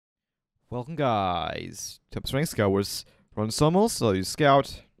Welcome, guys. To Skywars. Run Summals, so you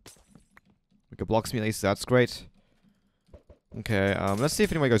scout. We can block me, so that's great. Okay, let's see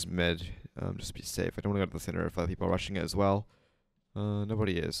if anyone goes mid. Just be safe. I don't want to go to the center if other people are rushing it as well.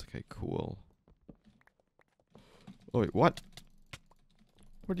 Nobody is. Okay, cool. Oh, wait, what?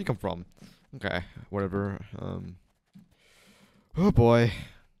 Where'd you come from? Okay, whatever. Oh boy.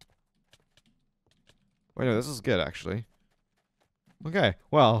 Wait, no, this is good, actually. Okay,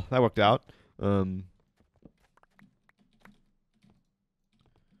 well, that worked out. We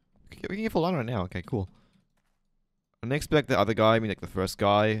can get full on right now. Okay, cool. I didn't expect the other guy, I mean like the first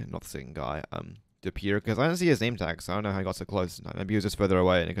guy, not the second guy, to appear, because I didn't see his name tag, so I don't know how he got so close. Maybe he was just further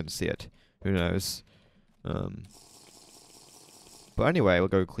away and I couldn't see it. Who knows? But anyway, we'll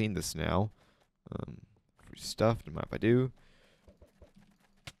go clean this now. Free stuff, no matter if I do.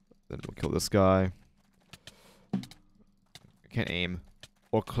 Then we'll kill this guy. I can't aim.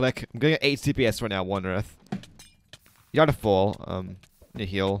 Or click. I'm getting 8 CPS right now, One Earth. You gotta fall. Need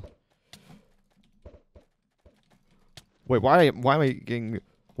heal. Wait, why am I getting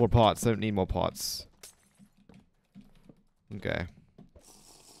more pots? I don't need more pots. Okay.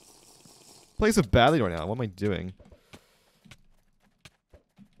 Playing so badly right now. What am I doing?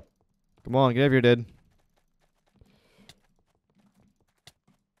 Come on, get over here, dude.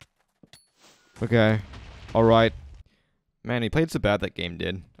 Okay. Alright. Man, he played so bad that game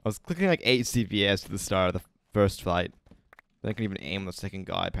did. I was clicking like 8 CPS to the start of the first fight. Then I can even aim the second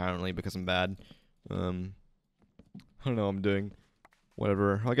guy, apparently, because I'm bad. I don't know what I'm doing.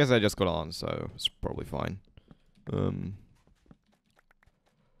 Whatever. I guess I just got on, so it's probably fine.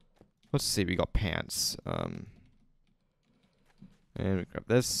 Let's see, we got pants. And we grab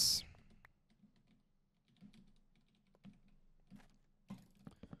this.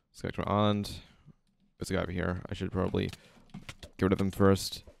 Let's go to our island. There's a guy over here. I should probably get rid of him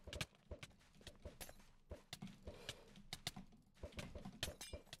first.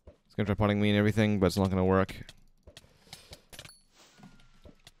 He's gonna try potting me and everything, but it's not gonna work.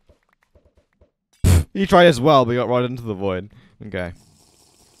 He tried as well, but he got right into the void. Okay.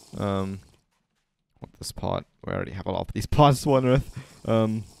 Want this pot. We already have a lot of these pots, One Earth.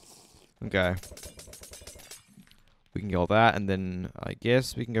 Okay. We can get all that, and then I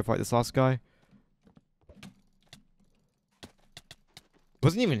guess we can go fight this last guy.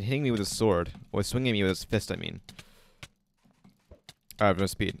 Wasn't even hitting me with his sword. Or swinging me with his fist, I mean. I have no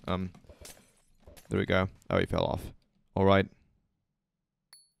speed. There we go. Oh, he fell off. Alright.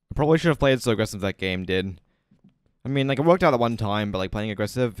 I probably should have played so aggressive that game did. I mean, like, it worked out at one time, but, like, playing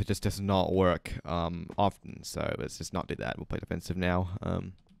aggressive, it just does not work, often. So, let's just not do that. We'll play defensive now.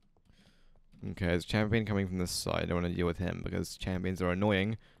 Okay, there's a champion coming from this side. I don't want to deal with him, because champions are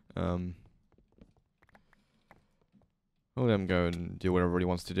annoying. I'll let him go and do whatever he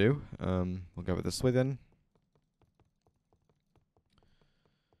wants to do. We'll go with this way then.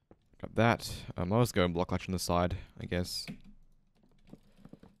 Got that. I'll just go and block latch on the side, I guess.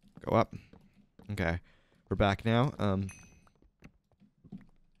 Go up. Okay. We're back now.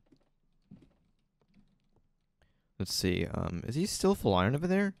 Let's see. Is he still full iron over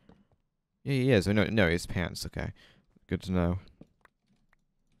there? Yeah, he is. Oh, no, he's pants. Okay. Good to know.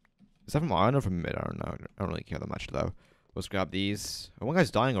 Is that from iron or from mid? I don't know. I don't really care that much, though. Let's grab these. Oh, one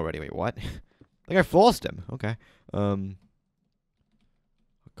guy's dying already. Wait, what? I think I forced him. Okay. Oh,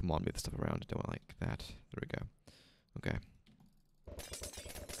 come on, move the stuff around. Don't want like that. There we go. Okay.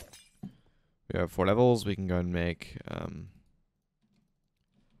 We have 4 levels. We can go and make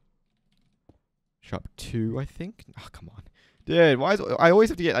shop 2, I think. Oh, come on, dude. Why is I always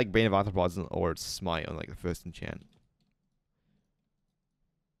have to get like Bane of Arthropods or Smite on like the first enchant?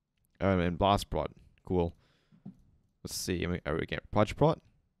 And Blast Prod. Cool. Let's see. Are we getting Podge Prot?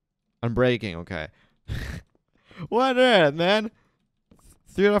 Unbreaking. Okay. What on earth, man?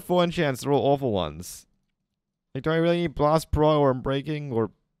 3 out of 4 enchants are all awful ones. Like, do I really need Blast Prot or Unbreaking or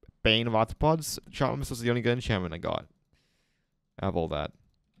Bane of Arthropods? Charmless was the only good enchantment I got. I have all that.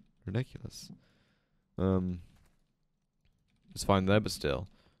 Ridiculous. It's fine there, but still.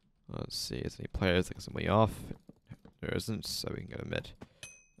 Let's see. Is there any players that can send me off? There isn't, so we can go to mid.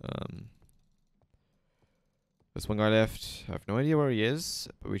 There's one guy left. I have no idea where he is,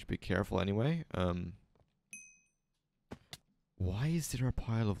 but we should be careful anyway. Why is there a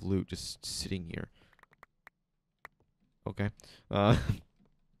pile of loot just sitting here? Okay.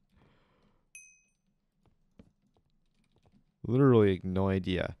 Literally no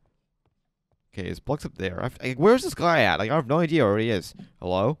idea. Okay, his block's up there. Where's this guy at? Like, I have no idea where he is.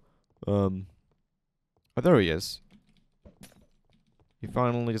 Hello? Oh, there he is. He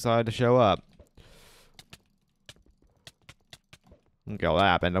finally decided to show up. Okay, well, that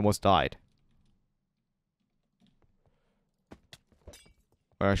happened. I almost died.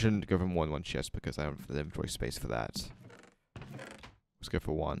 I shouldn't go for more than one chest because I don't have the inventory space for that. Let's go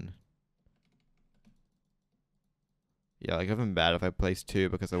for one. Yeah, like, it would have been bad if I placed two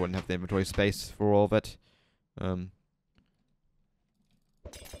because I wouldn't have the inventory space for all of it. Oh,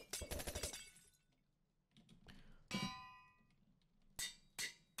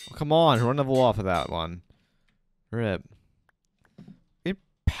 come on, run level off of that one. Rip.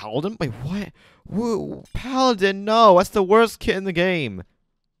 Paladin? Wait, what? Whoa, Paladin, no! That's the worst kit in the game!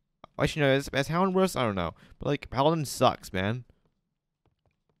 Actually, no, is Hound worse? I don't know. But, like, Paladin sucks, man.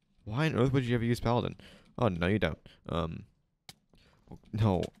 Why on earth would you ever use Paladin? Oh, no, you don't.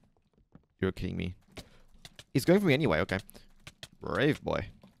 No. You're kidding me. He's going for me anyway, okay. Brave boy.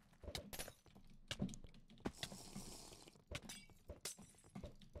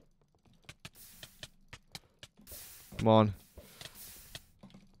 Come on.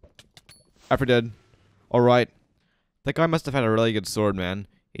 After dead. Alright. That guy must have had a really good sword, man.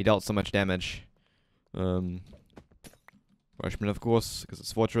 He dealt so much damage. Rushman, of course, because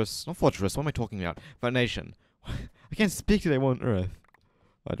it's Fortress. Not Fortress, what am I talking about? Foundation. I can't speak today on Earth.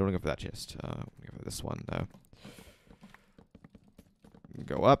 I don't want to go for that chest. I'm going to go for this one, though.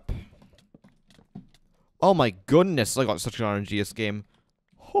 Go up. Oh my goodness, I got such an RNG this game.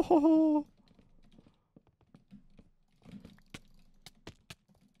 Ho ho ho.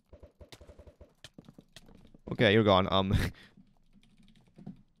 Okay, you're gone.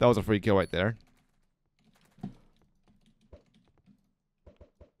 That was a free kill right there.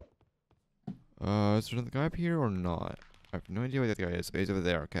 Is there another guy up here or not? I have no idea where that guy is. He's over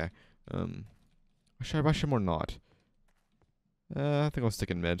there, okay. Should I rush him or not? I think I'll stick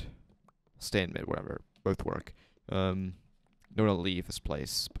in mid. Stay in mid, whatever. Both work. Don't want to leave this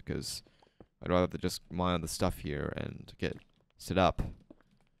place because I'd rather just mine the stuff here and get set up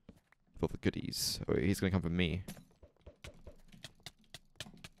with all the goodies. Oh, he's gonna come for me.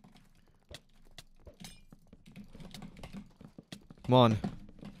 Come on.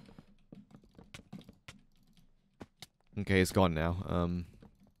 Okay, he's gone now.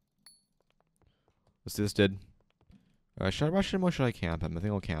 Let's do this, dude. Should I rush him or should I camp him? I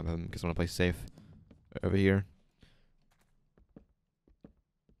think I'll camp him because I want to play safe over here.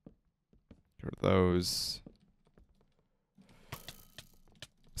 Get rid of those.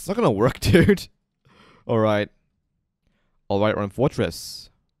 It's not gonna work, dude. Alright. Alright, we're in Fortress.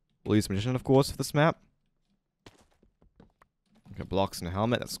 We'll use Magician, of course, for this map. Okay, blocks and a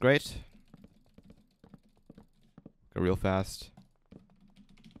helmet, that's great. Go real fast.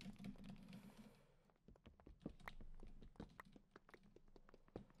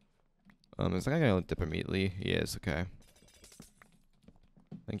 Is that guy gonna dip immediately? He is, okay.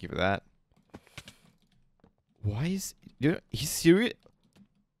 Thank you for that. Why is... Dude, he's serious?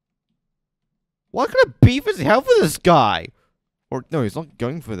 What kind of beef is hell for this guy? Or, no, he's not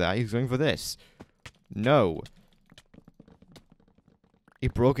going for that. He's going for this. No. He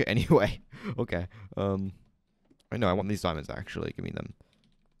broke it anyway. Okay. I know, I want these diamonds, actually. Give me them.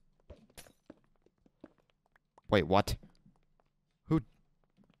 Wait, what? Who...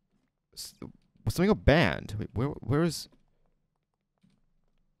 Something got banned. Wait, where is...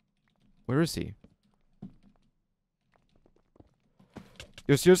 Where is he?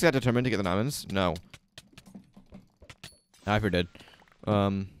 You're seriously that determined to get the diamonds? No. I did.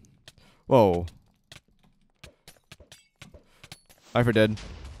 Whoa. I did.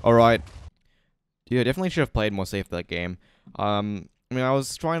 Alright. Dude, I definitely should have played more safe that game. I mean, I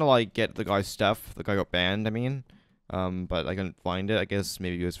was trying to, like, get the guy's stuff. The guy got banned, I mean. But I couldn't find it. I guess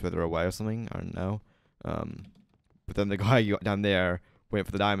maybe he was further away or something. I don't know. But then the guy down there went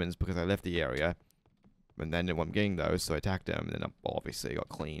for the diamonds because I left the area. And then didn't want getting those, so I attacked him. And then obviously got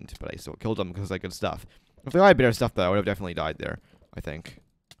cleaned. But I still killed him because I had good stuff. If the guy had better stuff, though, I would have definitely died there. I think.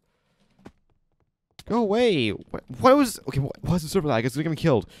 Go away! What was... Okay, what was the server lag? It's gonna get me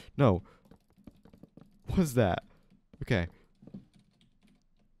killed. No. What is that? Okay.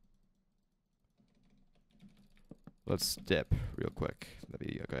 Let's dip real quick. That'd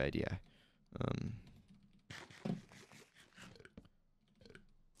be a good idea.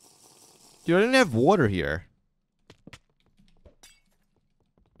 Dude, I didn't have water here.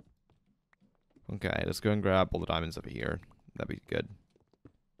 Okay, let's go and grab all the diamonds over here. That'd be good.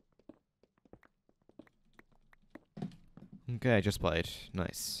 Okay, just played.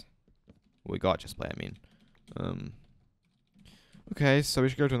 Nice. We got just play, I mean. Okay, so we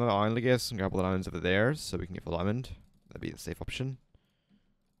should go to another island, I guess, and grab all the diamonds over there, so we can get the diamond. That'd be the safe option.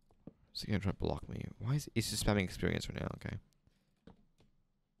 Is he gonna try to block me? Why is he's just spamming experience right now? Okay.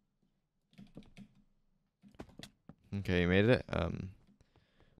 Okay, you made it.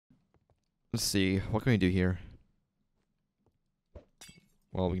 Let's see. What can we do here?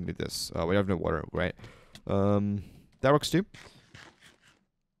 Well, we can do this. We have no water, right? That works too.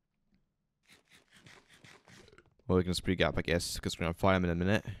 Well, we can just pre-gap, I guess, because we're gonna fight him in a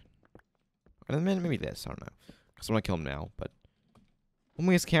minute. In a minute, maybe this. I don't know. Because I want to kill him now, but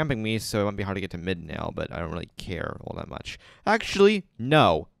only he's camping me, so it might be hard to get to mid now. But I don't really care all that much. Actually,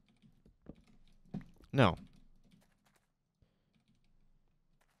 no. No.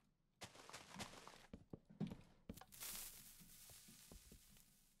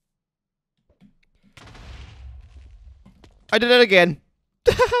 I did it again.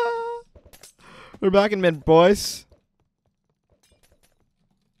 We're back in mid, boys.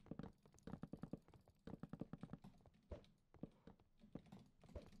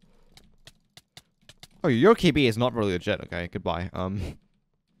 Oh, your KB is not really legit. Okay, goodbye.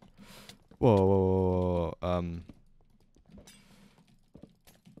 Whoa.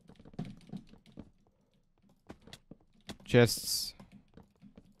 Chests.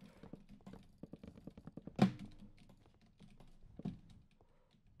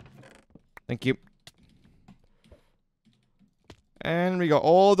 Thank you. And we got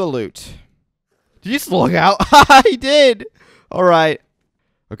all the loot. Did you just log out? He did! Alright.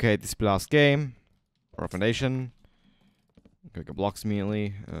 Okay, this is the last game. Foundation. Okay, get blocks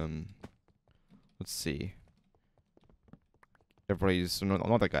immediately. Let's see. Everybody's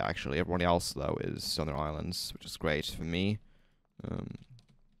not that guy actually. Everybody else though is on their islands, which is great for me. Didn't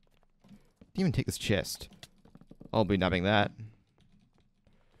even take this chest. I'll be nabbing that.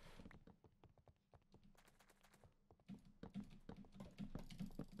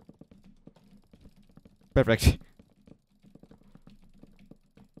 Perfect.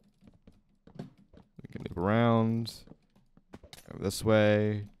 We can move around. Go this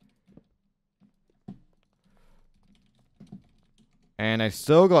way. And I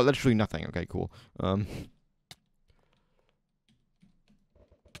still got literally nothing. Okay, cool.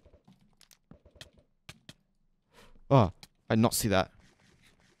 Oh, I did not see that.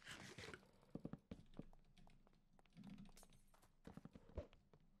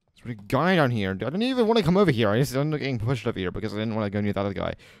 There's a guy down here. I didn't even want to come over here. I just ended up getting pushed over here because I didn't want to go near the other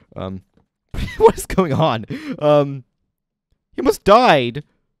guy. What is going on? He almost died.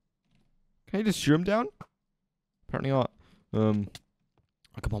 Can I just shoot him down? Apparently not. Oh,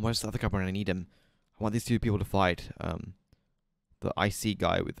 come on, where's the other guy when I need him? I want these two people to fight. The icy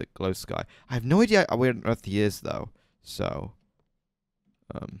guy with the glow sky. I have no idea where on earth he is, though. So,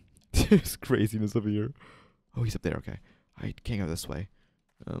 there's craziness over here. Oh, he's up there, okay. I can't go this way.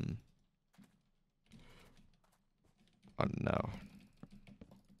 Oh, no.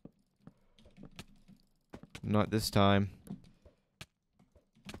 Not this time.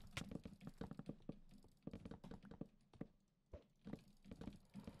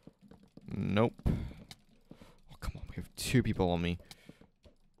 Nope. Oh, come on. We have two people on me.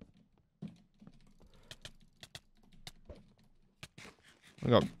 I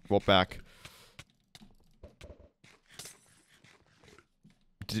got walk back.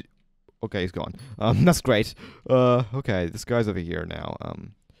 Okay, he's gone. That's great. Okay, this guy's over here now.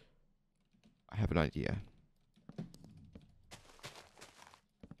 I have an idea.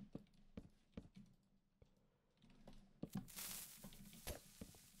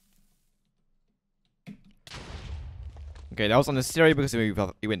 Okay, that was unnecessary because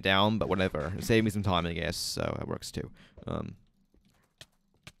he went down, but whatever. It saved me some time, I guess, so that works too. Didn't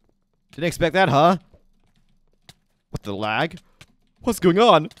expect that, huh? What, the lag? What's going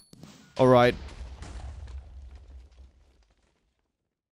on? Alright.